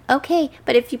like, okay,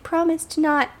 but if you promise to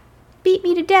not beat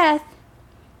me to death,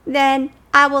 then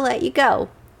I will let you go.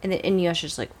 And then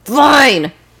Inuyasha's like,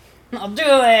 fine. I'll do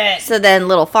it. So then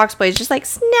little fox boy's just like,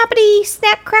 snappity,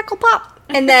 snap, crackle, pop.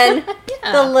 And then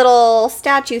the little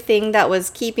statue thing that was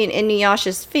keeping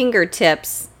Inuyasha's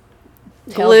fingertips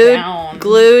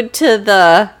glued to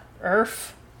the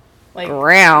earth,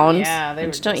 ground. Yeah,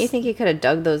 don't you think you could have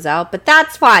dug those out? But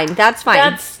that's fine. That's fine.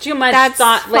 That's too much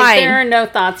thought. Fine. There are no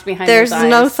thoughts behind. There's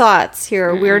no thoughts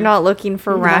here. Mm-mm. We're not looking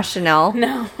for rationale.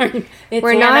 No,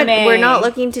 we're not. We're not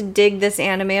looking to dig this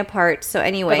anime apart. So,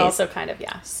 anyways, but also kind of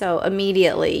So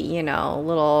immediately,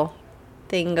 little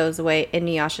thing goes away.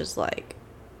 Inuyasha's like,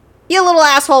 you little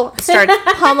asshole, starts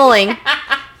pummeling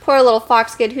poor little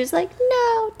fox kid who's like,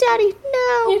 no, daddy,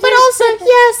 no. But also,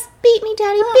 yes, beat me,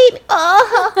 daddy, beat me.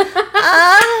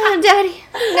 Daddy,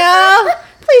 no.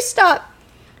 Please stop.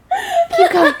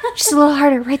 Keep going. Just a little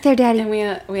harder. Right there, daddy. And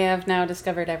we have now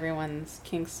discovered everyone's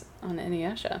kinks on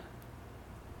Inuyasha.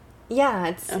 Yeah,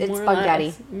 it's More or Bug less.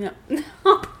 Daddy. No.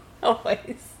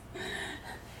 Always.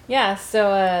 Yeah,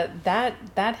 so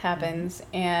that happens,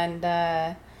 and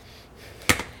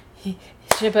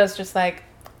Shippo's just like,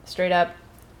 straight up,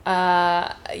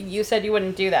 you said you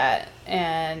wouldn't do that,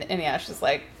 and Inuyasha's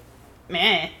like,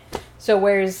 meh. So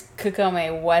where's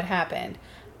Kagome? What happened?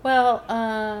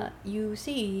 Well, you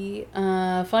see,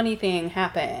 funny thing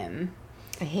happened.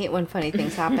 I hate when funny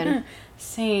things happen.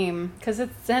 Same, because it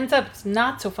ends up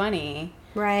not so funny.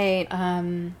 Right.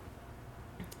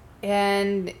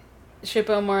 And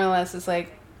Shippo more or less is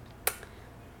like,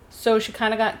 so she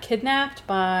kind of got kidnapped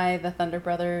by the Thunder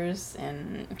Brothers,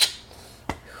 and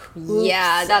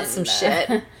yeah, that's some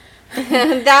shit.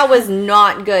 That was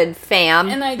not good, fam.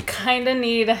 And I kind of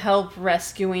need help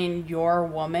rescuing your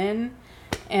woman.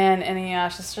 And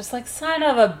Inuyasha's just like, son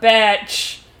of a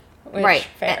bitch. Which, right.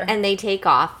 Fair. And they take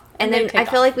off. And then I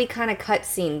feel like we kind of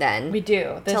cutscene then. We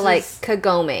do. This to like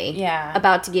Kagome. Yeah.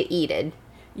 About to get eaten.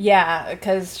 Yeah,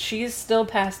 because she's still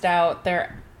passed out.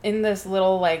 They're in this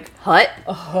little like hut.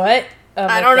 A hut.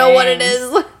 I don't know what it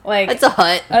is. Like it's a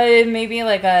hut. Maybe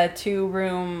like a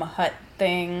 2-room hut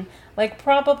thing. Like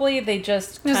probably they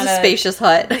just kinda, it was a spacious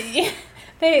hut.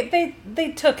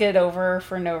 They took it over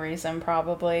for no reason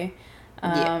probably.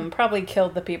 Probably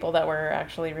killed the people that were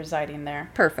actually residing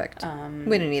there. Perfect.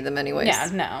 We didn't need them anyways. Yeah,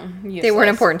 no. Useless. They weren't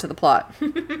important to the plot.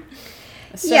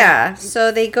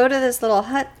 So they go to this little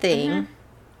hut thing. Mm-hmm.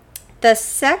 The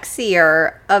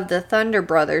sexier of the Thunder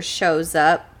Brothers shows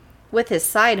up with his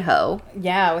side hoe.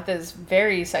 Yeah, with his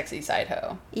very sexy side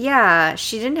hoe. Yeah,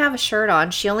 she didn't have a shirt on.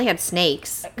 She only had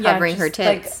snakes covering her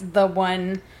tits. Like the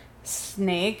one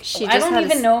snake. I don't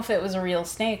even know if it was a real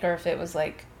snake or if it was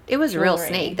like... It was a real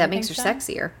snake. That makes her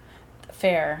sexier.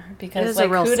 Fair. Because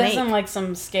like who doesn't like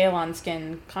some scale on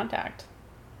skin contact?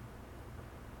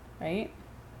 Right?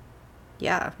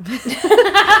 Yeah.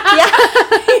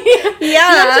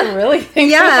 Yeah. Really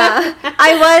think about that.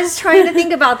 I was trying to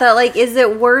think about that. Like, is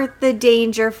it worth the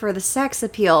danger for the sex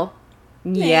appeal?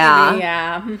 Maybe, yeah.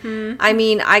 Yeah. Mm-hmm. I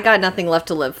mean, I got nothing left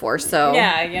to live for, so.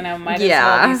 Yeah, might as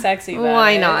well be sexy about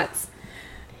Why not?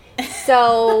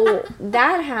 So,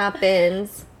 that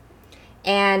happens.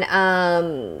 And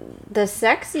the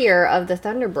sexier of the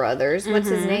Thunder Brothers, what's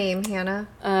his name, Hannah?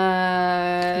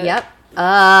 Yep.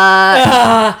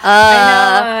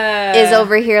 Is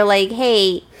over here like,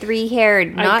 hey,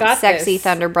 3-haired, not sexy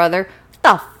Thunder Brother. What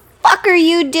the fuck are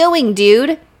you doing,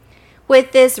 dude?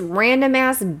 With this random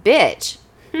ass bitch.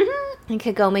 And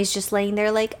Kagome's just laying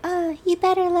there like, you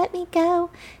better let me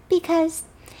go because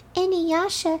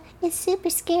Inuyasha is super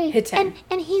scary.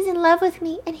 And he's in love with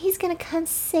me and he's gonna come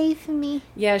save me.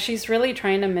 Yeah, she's really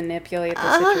trying to manipulate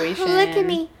the situation. Look at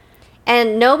me.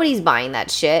 And nobody's buying that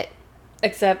shit.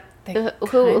 Except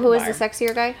who is the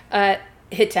sexier guy?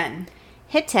 Hiten.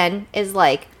 Hiten is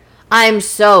like, I'm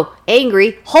so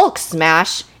angry, Hulk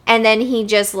smash, and then he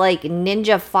just like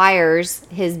ninja fires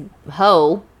his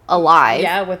hoe alive.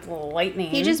 Yeah, with lightning.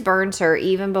 He just burns her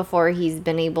even before he's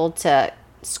been able to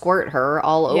squirt her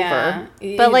all over.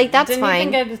 But like that's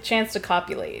fine. Didn't even get a chance to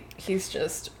copulate. He's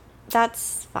just.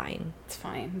 That's fine. It's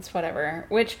fine. It's whatever.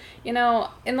 Which, in the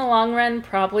long run,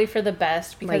 probably for the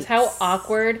best. Because how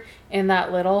awkward in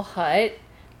that little hut,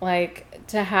 like,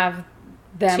 to have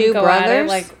them two go brothers, at it,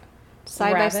 like,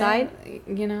 side by side.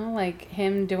 Like,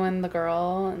 him doing the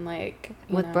girl and, like,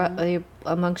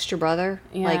 amongst your brother.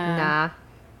 Yeah. Like, nah.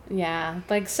 Yeah.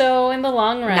 Like, so in the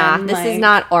long run. Nah, this is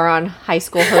not Oron High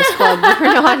School Host Club.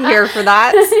 We're not here for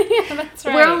that. Yeah, that's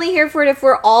right. We're only here for it if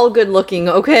we're all good looking,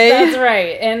 okay? That's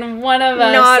right. And one of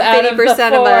us not out of the 4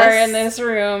 of us. in this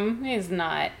room is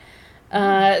not.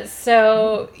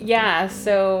 So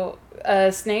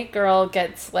Snake Girl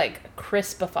gets, like,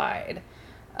 crispified.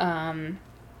 And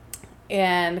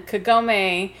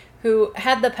Kagome, who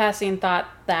had the passing thought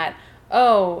that,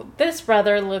 oh, this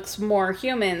brother looks more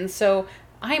human, so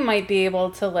I might be able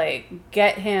to, like,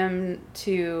 get him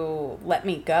to let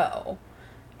me go.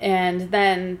 And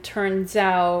then turns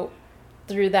out,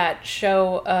 through that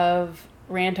show of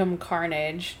random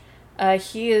carnage,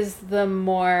 he is the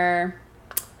more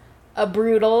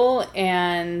brutal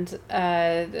and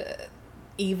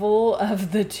evil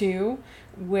of the two,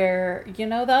 where,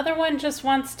 the other one just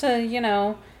wants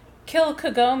to, kill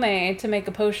Kagome to make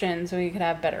a potion so he could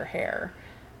have better hair.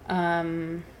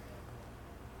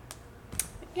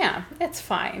 Yeah, it's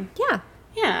fine. Yeah.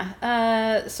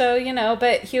 Yeah. So,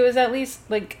 but he was at least,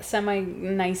 like,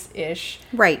 semi-nice-ish.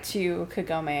 Right. To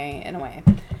Kagome, in a way.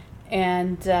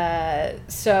 And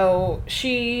so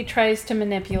she tries to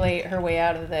manipulate her way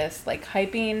out of this, like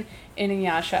hyping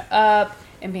Inuyasha up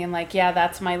and being like, yeah,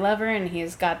 that's my lover, and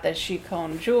he's got the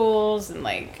Shikon jewels, and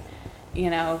like, you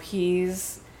know, he'd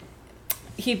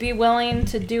be willing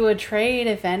to do a trade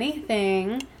if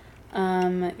anything,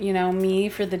 you know, me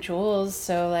for the jewels.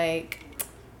 So like,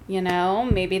 you know,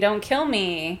 maybe don't kill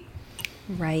me.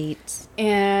 Right.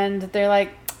 And they're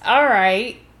like, all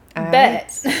right,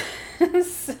 bet.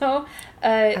 So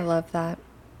I love that.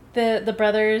 The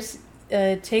brothers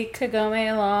take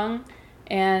Kagome along,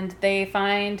 and they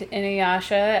find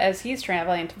Inuyasha as he's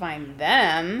traveling to find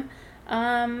them.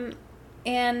 And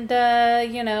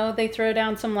you know, they throw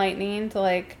down some lightning to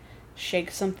like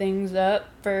shake some things up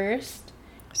first.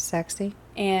 Sexy.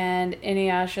 And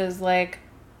Inuyasha's like,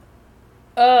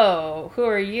 oh, who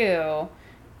are you?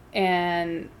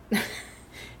 And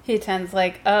Hiiten's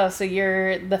like, oh, so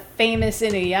you're the famous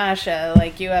Inuyasha,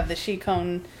 like you have the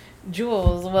Shikon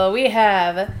jewels. Well, we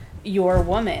have your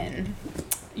woman,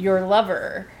 your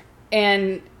lover.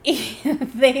 And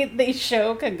they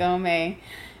show Kagome,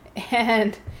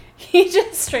 and he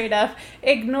just straight up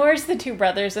ignores the two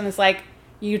brothers and is like,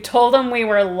 you told them we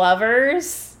were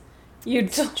lovers?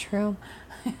 It's true.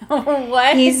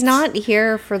 What? He's not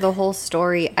here for the whole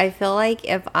story. I feel like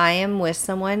if I am with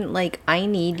someone, like, I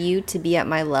need you to be at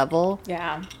my level.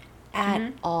 Yeah.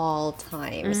 At all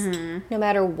times. No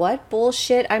matter what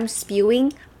bullshit I'm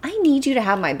spewing, I need you to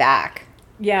have my back.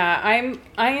 Yeah,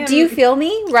 I am. Do you feel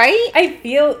me? Right? I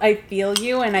feel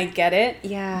you, and I get it.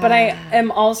 Yeah. But I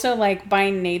am also, like,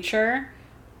 by nature,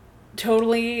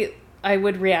 totally, I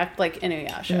would react like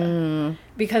Inuyasha.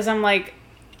 Because I'm like,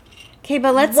 okay,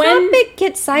 but let's not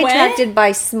get sidetracked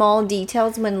by small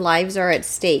details when lives are at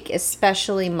stake,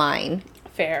 especially mine.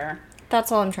 Fair.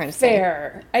 That's all I'm trying to say.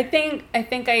 Fair. I think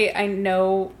I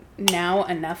know now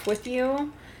enough with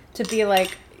you to be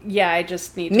like, yeah, I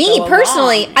just need to go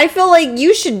personally, along. I feel like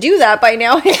you should do that by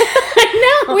now.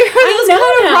 I know. We were those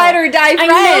kind of ride or die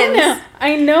friends.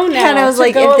 I know now. And I was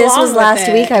like, if this was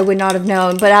last week, I would not have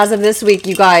known. But as of this week,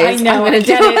 you guys, I know. I'm going to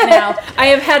do it now. I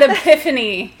have had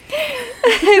epiphany.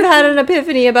 I've had an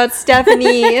epiphany about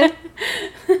Stephanie.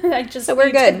 I just so we're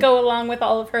need good. To go along with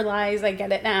all of her lies. I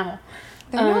get it now.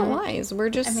 They're not lies. We're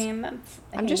just.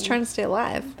 I'm just trying to stay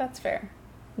alive. That's fair.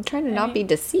 I'm trying to not be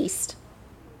deceased.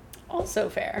 Also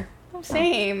fair.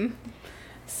 Same.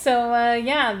 So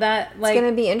yeah, that like it's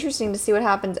gonna be interesting to see what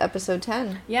happens episode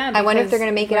 10. Yeah, I wonder if they're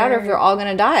gonna make it out or if they're all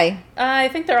gonna die. I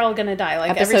think they're all gonna die.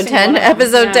 Like episode 10.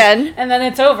 Episode 10. And then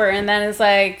it's over, and then it's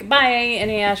like bye,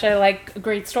 Inuyasha. Like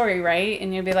great story, right?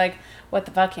 And you'd be like, what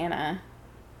the fuck, Hannah?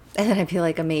 And then I'd be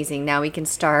like, amazing. Now we can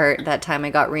start that time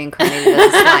I got reincarnated as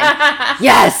a slime.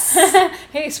 Yes.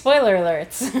 Hey, spoiler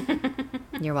alerts.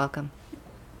 You're welcome.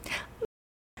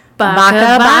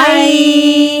 Baka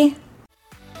bye.